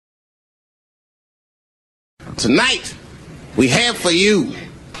Tonight, we have for you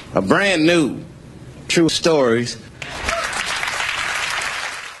a brand new True Stories.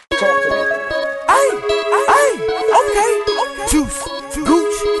 Talk to me. Okay. Juice,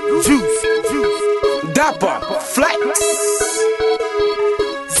 Gooch, Juice, Dapper, Flex,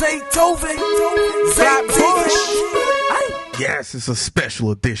 Zaytoven, Flatbush. Yes, it's a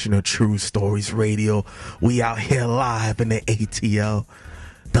special edition of True Stories Radio. We out here live in the ATL,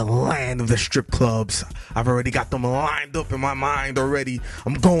 the land of the strip clubs. I've already got them lined up in my mind already.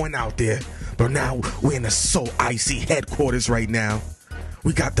 I'm going out there. But now we're in the So Icy headquarters right now.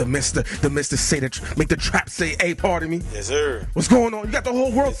 We got the Mr. Say that make the trap say, hey, pardon me. Yes, sir. What's going on? You got the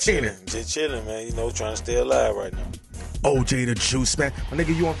whole world chilling. Just chilling, man. You know, trying to stay alive right now. OJ the Juiceman. My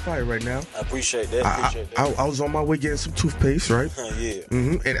nigga, you on fire right now. I appreciate that. I was on my way getting some toothpaste, right? Yeah.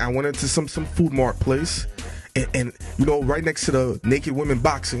 And I went into some food mart place. And you know, right next to the naked women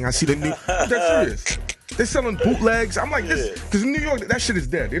boxing, I see the new. That's serious. They're selling bootlegs. I'm like, this, because in New York, that shit is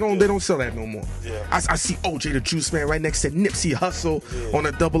dead. They don't sell that no more. Yeah. I see OJ the Juiceman right next to Nipsey Hussle on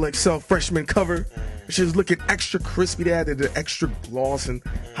a XXL freshman cover. She's looking extra crispy. They added the extra gloss and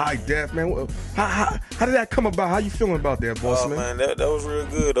high def, man. How did that come about? How you feeling about that, boss, man? Man, that was real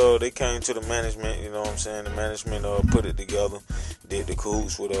good. They came to the management, you know what I'm saying? The management put it together, did the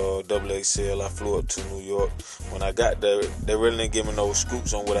coops with XXL. I flew up to New York. When I got there, they really didn't give me no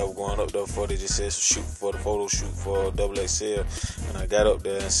scoops on what I was going up there for. They just said shoot for the photo shoot for XXL. And I got up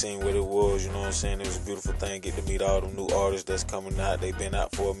there and seen what it was, you know what I'm saying? It was a beautiful thing. Get to meet all the new artists that's coming out. They been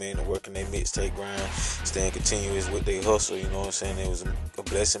out for a minute working their mixtape grind. Staying continuous with their hustle, you know what I'm saying? It was a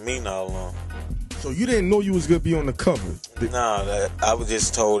blessing me all along. So you didn't know you was gonna be on the cover? Nah, I was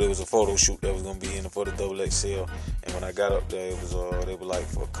just told it was a photo shoot that was gonna be in for the XXL. And when I got up there, it was they were like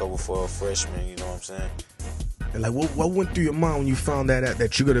for a cover for a freshman, you know what I'm saying? And like, what went through your mind when you found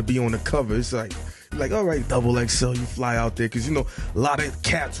that you're gonna be on the cover? It's like, all right, XXL, you fly out there, because you know a lot of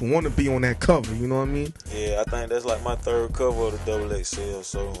cats want to be on that cover. You know what I mean? Yeah, I think that's like my third cover of the XXL.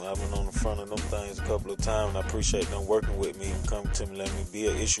 So I've been on the front of them things a couple of times, and I appreciate them working with me and coming to me, letting me be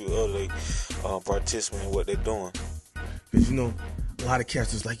an issue of they participant in what they're doing. Because you know, a lot of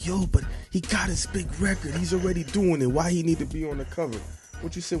cats is like, yo, but he got his big record. He's already doing it. Why he need to be on the cover?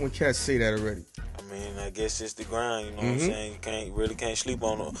 What you say when cats say that already? I mean, I guess it's the grind, you know what I'm saying? You can't sleep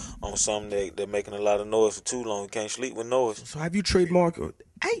on something that making a lot of noise for too long. You can't sleep with noise. So have you trademarked?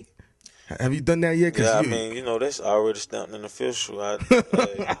 Hey, have you done that yet? Yeah, I mean, you know, that's already stamped and official.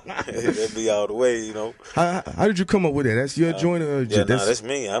 That'd be all the way, you know. How did you come up with that? That's your joint? Or that's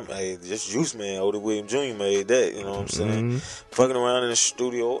me. Just Juiceman, Oda William Jr. made that, you know what I'm saying? Fucking around in the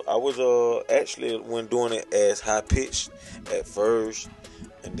studio. I was actually, when doing it as high pitched at first.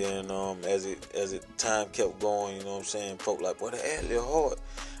 And then as it time kept going, you know what I'm saying, folk like, boy, the ad-lib hard.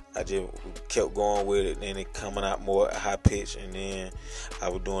 I just kept going with it, and it coming out more high pitch, and then I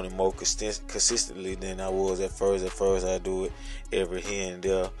was doing it more consistently than I was at first. At first, I do it every here and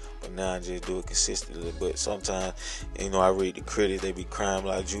there, but now I just do it consistently. But sometimes, you know, I read the critics, they be crying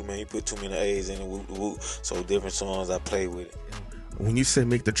like, "You man, you put too many A's in it, whoop whoop." So different songs I play with it. When you say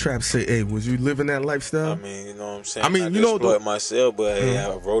make the trap say, hey, was you living that lifestyle? I mean, you know what I'm saying? I mean, I you know, exploit myself, but hey,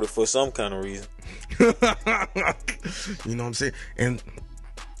 I wrote it for some kind of reason. You know what I'm saying? And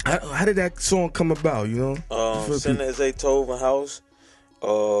how did that song come about, you know? Sitting at Zaytoven house,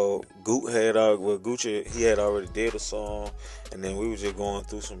 Gucci, he had already did a song, and then we were just going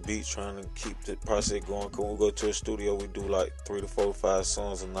through some beats, trying to keep the process going. Cause when we go to a studio, we do like 3 to 4 to 5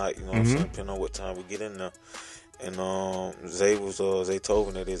 songs a night, you know what I'm saying? Depending on what time we get in there. And Zay was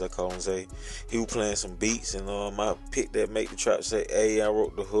Zaytoven, that is, I call him Zay. He was playing some beats, and I picked that make the trap say, hey, I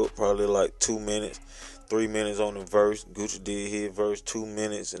wrote the hook probably like 2 minutes, 3 minutes on the verse. Gucci did his verse 2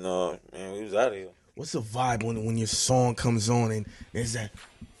 minutes, and man, we was out of here. What's the vibe when your song comes on and there's that,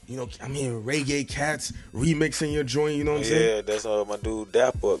 you know, I mean, reggae cats remixing your joint, you know what I'm saying? Yeah, that's my dude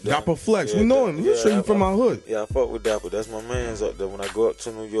Dapper up there. Dapper Flex, we know him. He's straight from my hood. Yeah, I fuck with Dapper. That's my man's up there. When I go up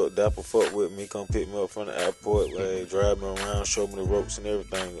to New York, Dapper fuck with me, come pick me up from the airport, drive me around, show me the ropes and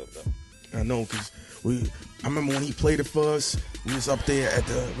everything up there. I know, because I remember when he played it for us, we was up there at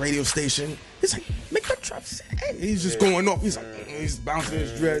the radio station. He's like, make that trap say, hey. He's just going off. He's like, he's bouncing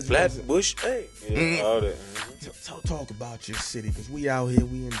his dreads. Flatbush, hey. Yeah, all that. Talk about your city, because we out here,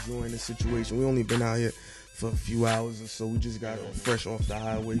 we enjoying the situation. We only been out here for a few hours or so. We just got fresh off the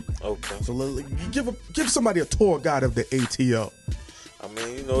highway. Okay. So give somebody a tour guide of the ATL. I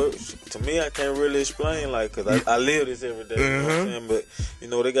mean, you know, to me, I can't really explain, like, because I live this every day, you know what I'm saying? But, you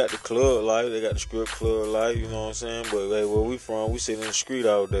know, they got the club life, they got the strip club life, you know what I'm saying? But, hey, where we from, we sit in the street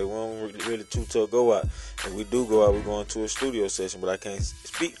all day. We don't really too tough go out. If we do go out, we go into a studio session, but I can't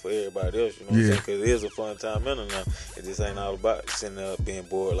speak for everybody else, you know what I'm saying? Because it is a fun time in and now. It just ain't all about sitting there being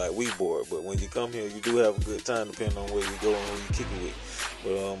bored like we bored. But when you come here, you do have a good time depending on where you go and who you kick it with.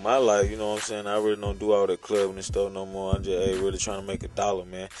 But my life, you know what I'm saying, I really don't do all that clubbing and stuff no more. I'm just really trying to make $1,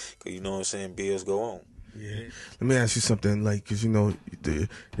 man. Because, you know what I'm saying, bills go on. Yeah. Let me ask you something, like, because, you know,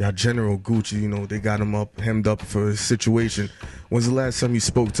 y'all General Gucci, you know, they got him hemmed up for a situation. When's the last time you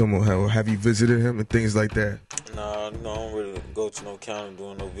spoke to him, or have you visited him and things like that? Nah, I don't really go to no county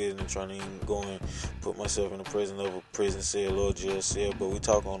doing no visiting, trying to even go and put myself in the prison of a prison cell or jail cell, but we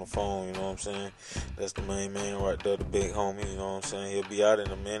talk on the phone, you know what I'm saying? That's the main man right there, the big homie, you know what I'm saying? He'll be out in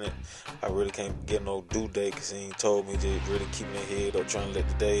a minute. I really can't get no due date because he ain't told me, just really keeping their head up, trying to let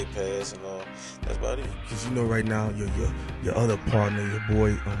the day pass, and that's about it. Because, you know, right now, your other partner, your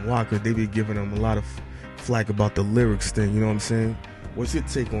boy Walker, they be giving him a lot of flack about the lyrics thing, you know what I'm saying? What's your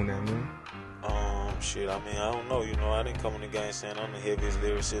take on that, man? Shit, I mean, I don't know, you know, I didn't come in the game saying I'm the heaviest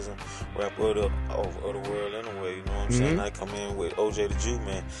lyricism rapper of the world anyway, you know what I'm saying? I come in with OJ the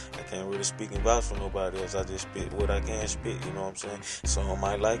Juiceman. I can't really speak and vouch for nobody else. I just spit what I can spit, you know what I'm saying? Some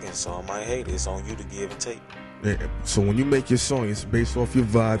might like it, some might hate it. It's on you to give and take. Yeah, so when you make your song, it's based off your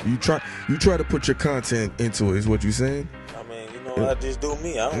vibe. You try to put your content into it, is what you saying? I mean, you know, I just do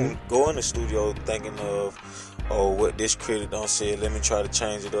me. I don't go in the studio thinking of, oh, what this critic done said, let me try to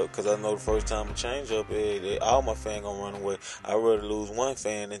change it up, because I know the first time I change up, all my fans gonna run away. I'd rather lose one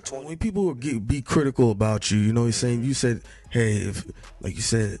fan than 20. When people be critical about you, you know what you're saying? You said, hey, like you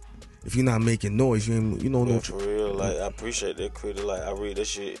said, if you're not making noise, you know no. For real, like, I appreciate that critic. Like, I read that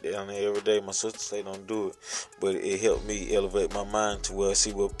shit down there every day. My sister say don't do it, but it helped me elevate my mind to where I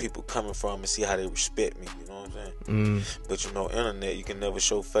see where people coming from and see how they respect me. You know what I'm saying? But you know, internet, you can never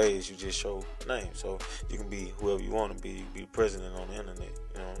show face. You just show name. So you can be whoever you want to be. You be the president on the internet.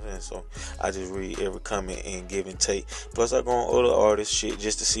 You know what I'm saying? So I just read every comment and give and take. Plus, I go on other artists' shit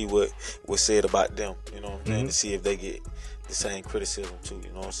just to see what was said about them. You know what I'm saying? To see if they get the same criticism too,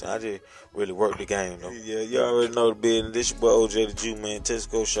 you know what I'm saying? I just really work the game though. Yeah, you already know the business. This your boy OJ the Jew, man.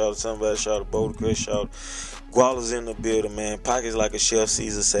 Tesco shout out, somebody shout out, Boulder Crest shout out. Guala's in the building, man. Pockets like a Chef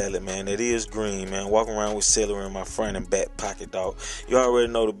Caesar salad, man. That is green, man. Walking around with celery in my front and back pocket, dog. You already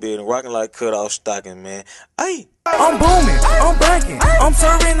know the building. Rocking like cut off stocking, man. Hey! I'm booming, I'm banking, I'm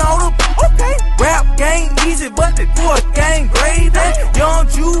serving all the rap game easy, but the court game gravy. Young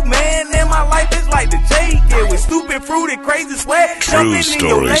Jew man, and my life is like the J. Get with stupid, fruity, crazy sweat. True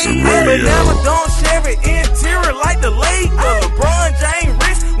stories of radio. But never don't share it interior like the